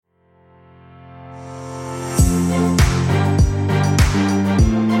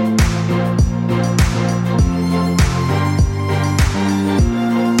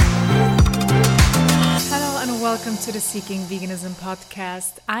Veganism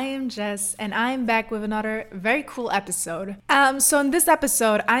Podcast. I am Jess and I'm back with another very cool episode. So in this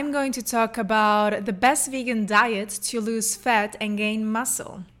episode, I'm going to talk about the best vegan diet to lose fat and gain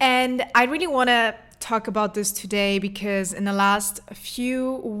muscle. And I really want to talk about this today because in the last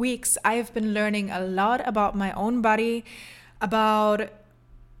few weeks, I have been learning a lot about my own body, about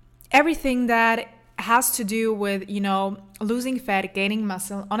everything that has to do with, losing fat, gaining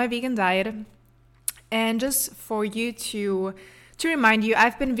muscle on a vegan diet. And just for you to remind you,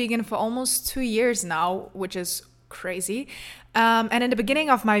 I've been vegan for almost 2 years now, which is crazy. And in the beginning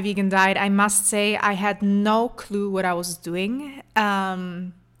of my vegan diet, I must say I had no clue what I was doing.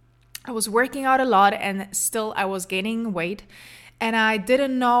 I was working out a lot and still I was gaining weight. And I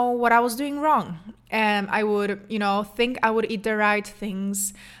didn't know what I was doing wrong. I would, think I would eat the right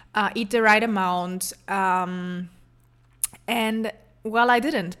things, eat the right amount. Well, I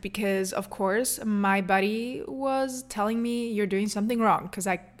didn't because, of course, my body was telling me you're doing something wrong because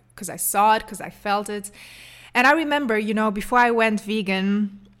I saw it, because I felt it. And I remember, before I went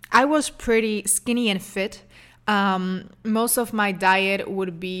vegan, I was pretty skinny and fit. Most of my diet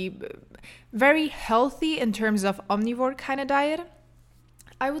would be very healthy in terms of omnivore kind of diet,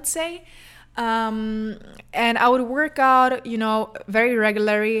 I would say. And I would work out, very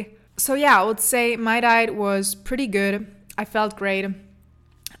regularly. So yeah, I would say my diet was pretty good. I felt great.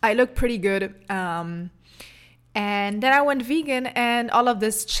 I looked pretty good. And then I went vegan and all of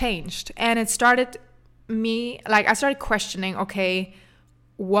this changed. And it started I started questioning, okay,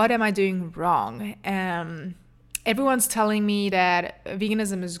 what am I doing wrong? Everyone's telling me that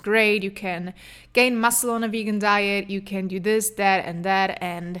veganism is great. You can gain muscle on a vegan diet. You can do this, that, and that.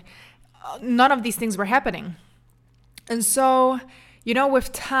 And none of these things were happening. And so,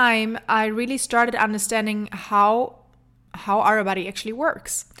 with time, I really started understanding how our body actually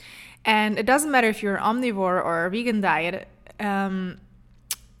works. And it doesn't matter if you're omnivore or a vegan diet.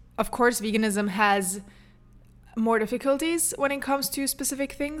 Of course, veganism has more difficulties when it comes to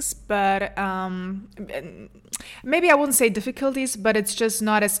specific things, but maybe I wouldn't say difficulties, but it's just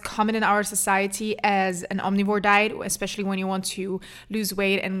not as common in our society as an omnivore diet, especially when you want to lose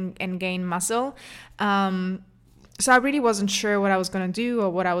weight and gain muscle. So I really wasn't sure what I was going to do or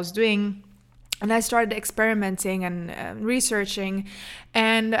what I was doing. And I started experimenting and researching,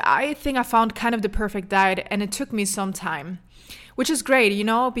 and I think I found kind of the perfect diet, and it took me some time, which is great,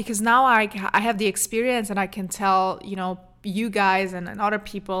 because now I have the experience and I can tell, you guys and other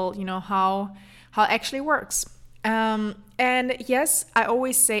people, how it actually works. And yes, I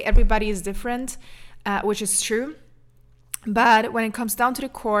always say everybody is different, which is true. But when it comes down to the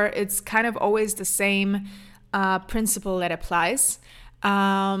core, it's kind of always the same principle that applies.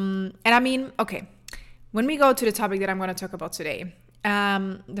 And I mean, okay, when we go to the topic that I'm going to talk about today,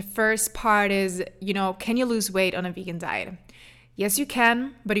 the first part is, can you lose weight on a vegan diet? Yes, you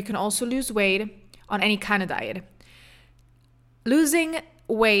can, but you can also lose weight on any kind of diet. Losing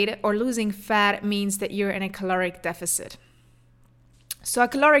weight or losing fat means that you're in a caloric deficit. So a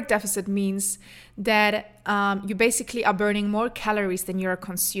caloric deficit means that you basically are burning more calories than you're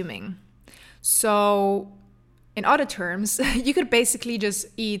consuming. So in other terms, you could basically just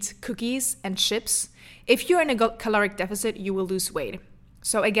eat cookies and chips. If you're in a caloric deficit, you will lose weight.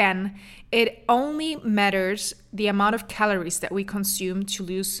 So again, it only matters the amount of calories that we consume to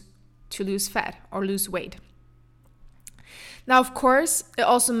lose fat or lose weight. Now, of course, it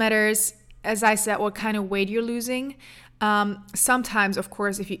also matters, as I said, what kind of weight you're losing. Sometimes, of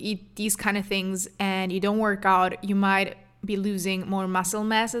course, if you eat these kind of things and you don't work out, you might be losing more muscle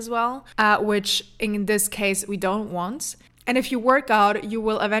mass as well, which in this case we don't want. And if you work out, you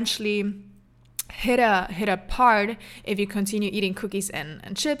will eventually hit a part, if you continue eating cookies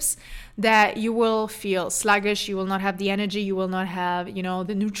and chips, that you will feel sluggish, you will not have the energy, you will not have,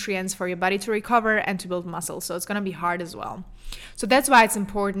 the nutrients for your body to recover and to build muscle. So it's going to be hard as well. So that's why it's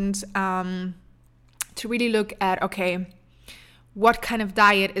important to really look at, okay, what kind of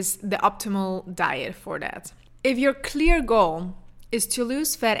diet is the optimal diet for that. If your clear goal is to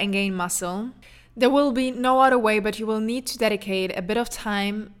lose fat and gain muscle, there will be no other way, but you will need to dedicate a bit of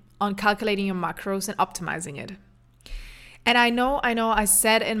time on calculating your macros and optimizing it. And I know I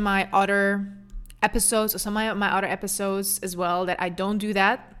said in my other episodes or some of my other episodes as well that I don't do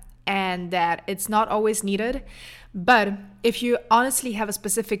that and that it's not always needed. But if you honestly have a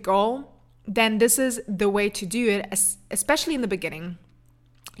specific goal, then this is the way to do it, especially in the beginning.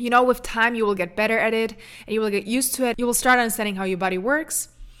 With time, you will get better at it and you will get used to it. You will start understanding how your body works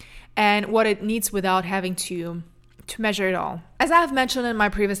and what it needs without having to measure it all. As I have mentioned in my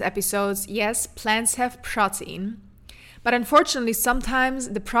previous episodes, yes, plants have protein, But unfortunately, sometimes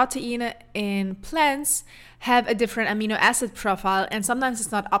the protein in plants have a different amino acid profile, and sometimes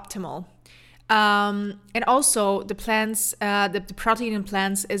it's not optimal. And also the plants, the protein in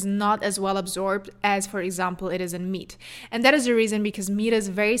plants is not as well absorbed as, for example, it is in meat. And that is the reason because meat is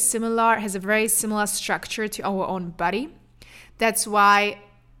very similar, has a very similar structure to our own body. That's why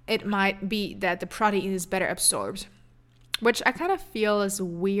it might be that the protein is better absorbed, which I kind of feel is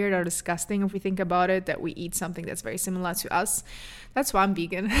weird or disgusting if we think about it, that we eat something that's very similar to us. That's why I'm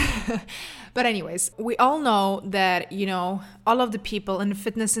vegan. But anyways, we all know that, all of the people in the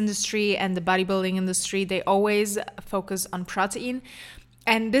fitness industry and the bodybuilding industry, they always focus on protein.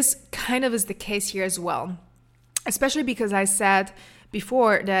 And this kind of is the case here as well, especially because I said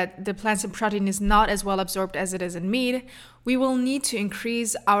before that the plants and protein is not as well absorbed as it is in meat. We will need to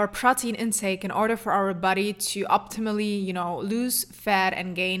increase our protein intake in order for our body to optimally, lose fat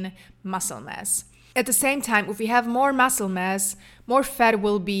and gain muscle mass. At the same time, if we have more muscle mass, more fat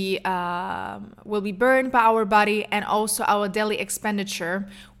will be burned by our body, and also our daily expenditure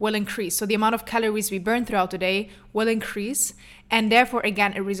will increase. So the amount of calories we burn throughout the day will increase, and therefore,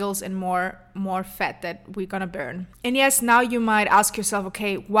 again, it results in more fat that we're gonna burn. And yes, now you might ask yourself,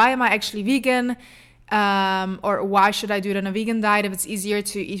 okay, why am I actually vegan? Or why should I do it on a vegan diet if it's easier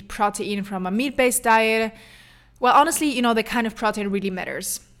to eat protein from a meat-based diet? Well, honestly, the kind of protein really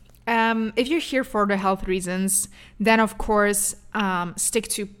matters. If you're here for the health reasons, then of course stick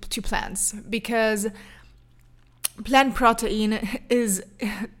to plants, because plant protein is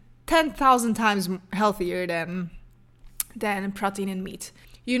 10,000 times healthier than protein in meat.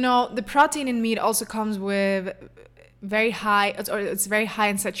 The protein in meat also comes with it's very high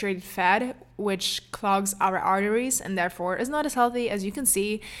in saturated fat, which clogs our arteries and therefore is not as healthy, as you can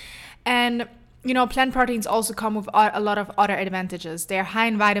see. And plant proteins also come with a lot of other advantages. They are high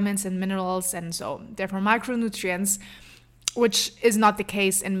in vitamins and minerals, and so therefore micronutrients, which is not the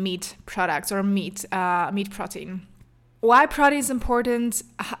case in meat products or meat protein. Why protein is important?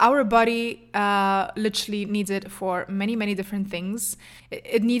 Our body literally needs it for many, many different things.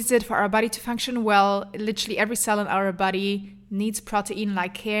 It needs it for our body to function well. Literally every cell in our body needs protein,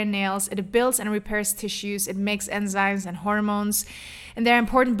 like hair, nails. It builds and repairs tissues. It makes enzymes and hormones. And they're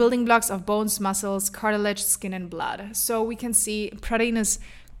important building blocks of bones, muscles, cartilage, skin, and blood. So we can see protein is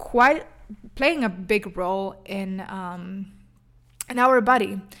playing a big role in our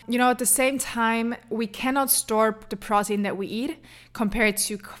body. At the same time, we cannot store the protein that we eat compared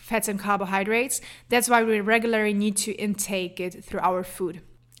to fats and carbohydrates. That's why we regularly need to intake it through our food.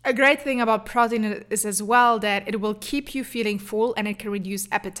 A great thing about protein is as well that it will keep you feeling full and it can reduce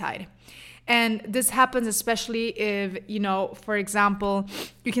appetite. And this happens especially if, for example,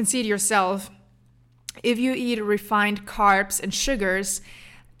 you can see it yourself. If you eat refined carbs and sugars,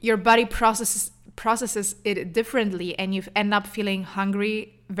 your body processes it differently, and you end up feeling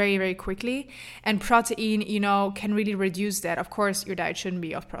hungry very, very quickly. And protein, can really reduce that. Of course, your diet shouldn't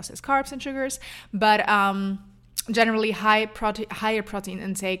be of processed carbs and sugars, but generally higher protein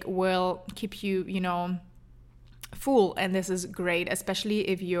intake will keep you, full. And this is great, especially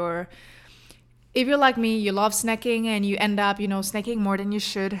if you're like me, you love snacking and you end up, snacking more than you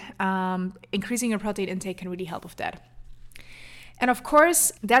should. Increasing your protein intake can really help with that. And of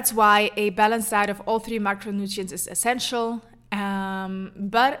course, that's why a balanced diet of all three macronutrients is essential.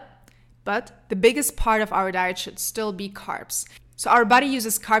 But the biggest part of our diet should still be carbs. So our body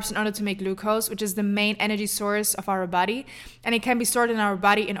uses carbs in order to make glucose, which is the main energy source of our body, and it can be stored in our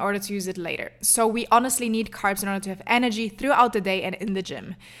body in order to use it later. So we honestly need carbs in order to have energy throughout the day and in the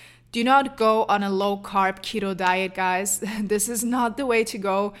gym. Do not go on a low-carb keto diet, guys. This is not the way to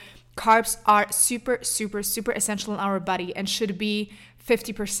go. Carbs are super, super, super essential in our body and should be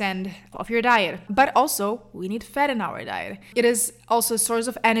 50% of your diet. But also, we need fat in our diet. It is also a source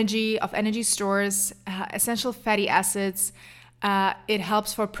of energy stores, essential fatty acids. It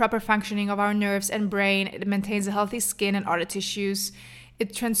helps for proper functioning of our nerves and brain. It maintains a healthy skin and other tissues.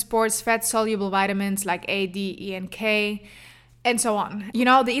 It transports fat-soluble vitamins like A, D, E, and K, and so on.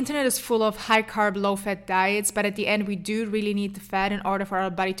 The internet is full of high-carb, low-fat diets, but at the end, we do really need the fat in order for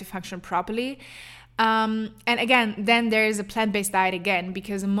our body to function properly. And again, then there is a plant-based diet again,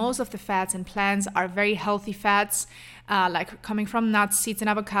 because most of the fats in plants are very healthy fats, like coming from nuts, seeds, and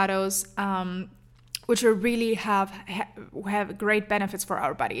avocados, which will really have great benefits for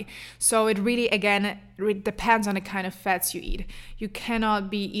our body. So it really, again, depends on the kind of fats you eat. You cannot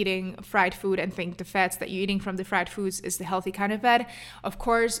be eating fried food and think the fats that you're eating from the fried foods is the healthy kind of fat, of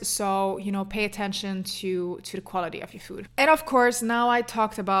course. So, pay attention to the quality of your food. And of course, now I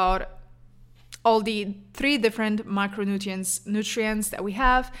talked about all the three different nutrients that we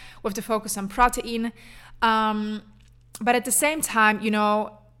have with the focus on protein. But at the same time,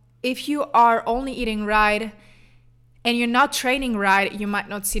 if you are only eating right and you're not training right, you might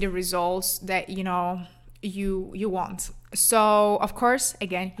not see the results that you want. So of course,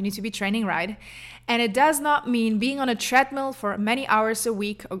 again, you need to be training right. And it does not mean being on a treadmill for many hours a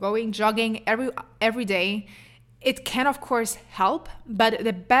week or going jogging every day. It can of course help, but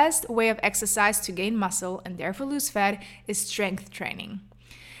the best way of exercise to gain muscle and therefore lose fat is strength training.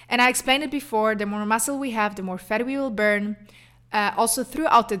 And I explained it before, the more muscle we have, the more fat we will burn, also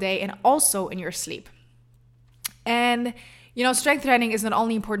throughout the day and also in your sleep. And strength training is not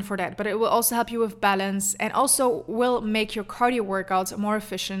only important for that, but it will also help you with balance and also will make your cardio workouts more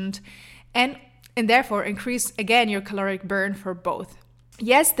efficient and therefore increase, again, your caloric burn for both.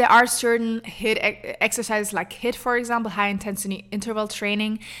 Yes, there are certain HIIT exercises like HIIT, for example, high intensity interval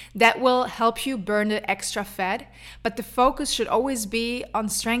training, that will help you burn the extra fat, but the focus should always be on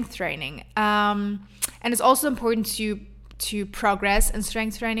strength training. And it's also important to progress in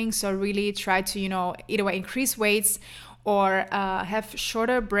strength training, so really try to, either way increase weights or have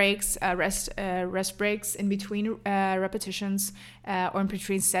shorter breaks, rest breaks in between repetitions or in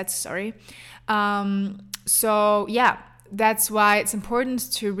between sets, So yeah, that's why it's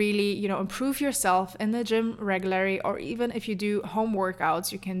important to really, improve yourself in the gym regularly, or even if you do home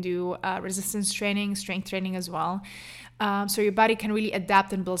workouts, you can do resistance training, strength training as well. So your body can really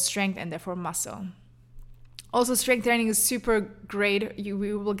adapt and build strength and therefore muscle. Also, strength training is super great. You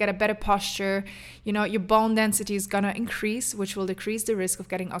will get a better posture. Your bone density is going to increase, which will decrease the risk of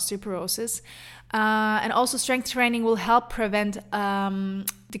getting osteoporosis. And also, strength training will help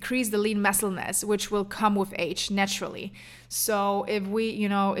decrease the lean muscle mass, which will come with age naturally. So if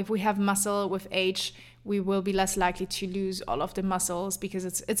we have muscle with age, we will be less likely to lose all of the muscles because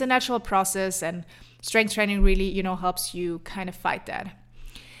it's a natural process, and strength training really, helps you kind of fight that.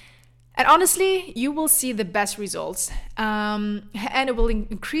 And honestly, you will see the best results, and it will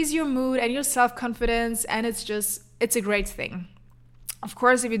increase your mood and your self-confidence, and it's a great thing. Of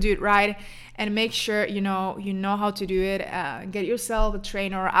course, if you do it right and make sure you know how to do it, get yourself a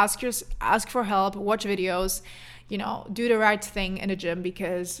trainer, ask for help, watch videos, do the right thing in the gym,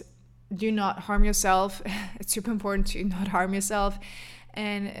 because do not harm yourself. It's super important to not harm yourself,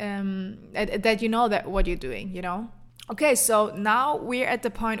 and that that what you're doing, Okay, so now we're at the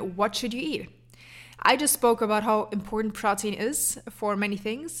point, what should you eat? I just spoke about how important protein is for many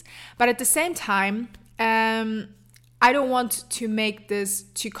things, but at the same time, I don't want to make this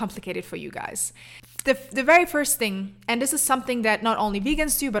too complicated for you guys. The very first thing, and this is something that not only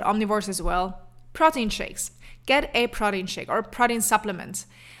vegans do, but omnivores as well, protein shakes. Get a protein shake or a protein supplement.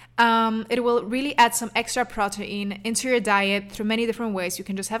 It will really add some extra protein into your diet through many different ways. You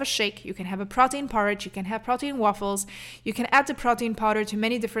can just have a shake, you can have a protein porridge, you can have protein waffles, you can add the protein powder to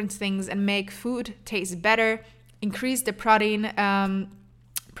many different things and make food taste better, increase the protein,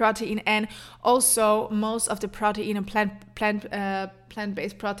 and also most of the protein and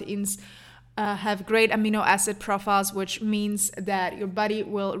plant-based proteins have great amino acid profiles, which means that your body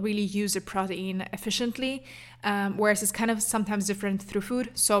will really use the protein efficiently, whereas it's kind of sometimes different through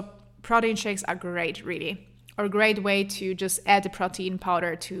food. So protein shakes are great, really, or a great way to just add the protein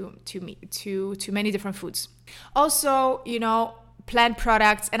powder to many different foods. Also, plant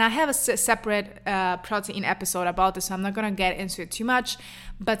products, and I have a separate protein episode about this, so I'm not going to get into it too much,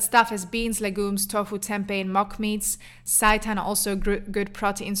 but stuff as beans, legumes, tofu, tempeh, and mock meats. Seitan are also a good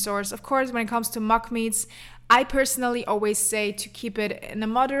protein source. Of course, when it comes to mock meats, I personally always say to keep it in a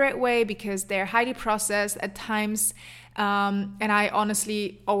moderate way because they're highly processed at times, and I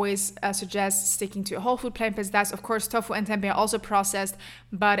honestly always suggest sticking to a whole food plant-based diet. Of course, tofu and tempeh are also processed,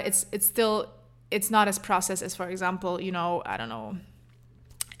 but it's not as processed as, for example, I don't know,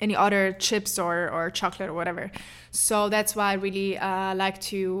 any other chips or chocolate or whatever. So that's why I really like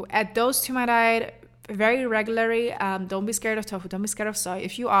to add those to my diet very regularly. Don't be scared of tofu. Don't be scared of soy.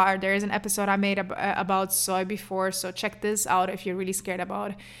 If you are, there is an episode I made about soy before, so check this out if you're really scared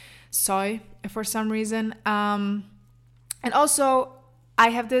about soy for some reason. And also, I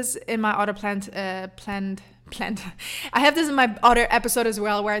have this in my other plant. I have this in my other episode as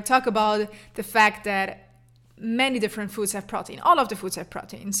well, where I talk about the fact that many different foods have protein. All of the foods have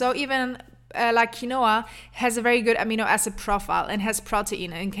protein. So even like quinoa has a very good amino acid profile and has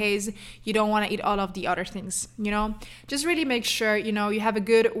protein in case you don't want to eat all of the other things, Just really make sure, you have a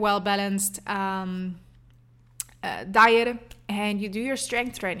good, well-balanced diet, and you do your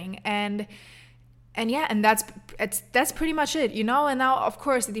strength training. And that's pretty much it, And now, of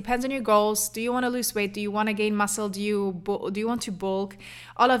course, it depends on your goals. Do you want to lose weight? Do you want to gain muscle? Do you want to bulk?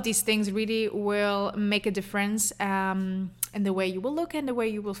 All of these things really will make a difference in the way you will look and the way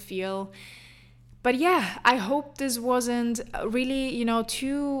you will feel. But yeah, I hope this wasn't really,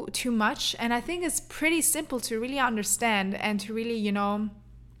 too much. And I think it's pretty simple to really understand and to really,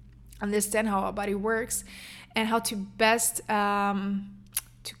 understand how our body works and how to best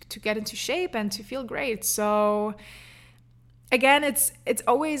to get into shape and to feel great. So again, it's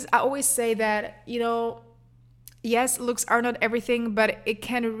always, I always say that, yes, looks are not everything, but it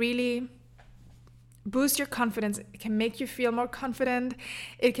can really boost your confidence. It can make you feel more confident.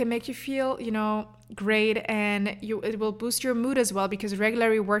 It can make you feel, great, and it will boost your mood as well, because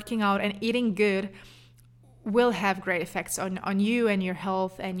regularly working out and eating good will have great effects on you and your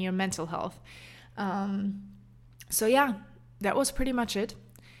health and your mental health. So yeah, that was pretty much it.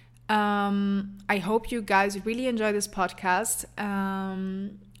 I hope you guys really enjoy this podcast.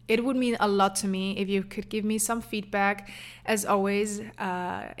 It would mean a lot to me if you could give me some feedback. As always,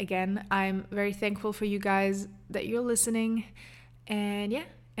 again, I'm very thankful for you guys that you're listening. And yeah,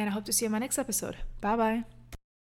 and I hope to see you in my next episode. Bye-bye.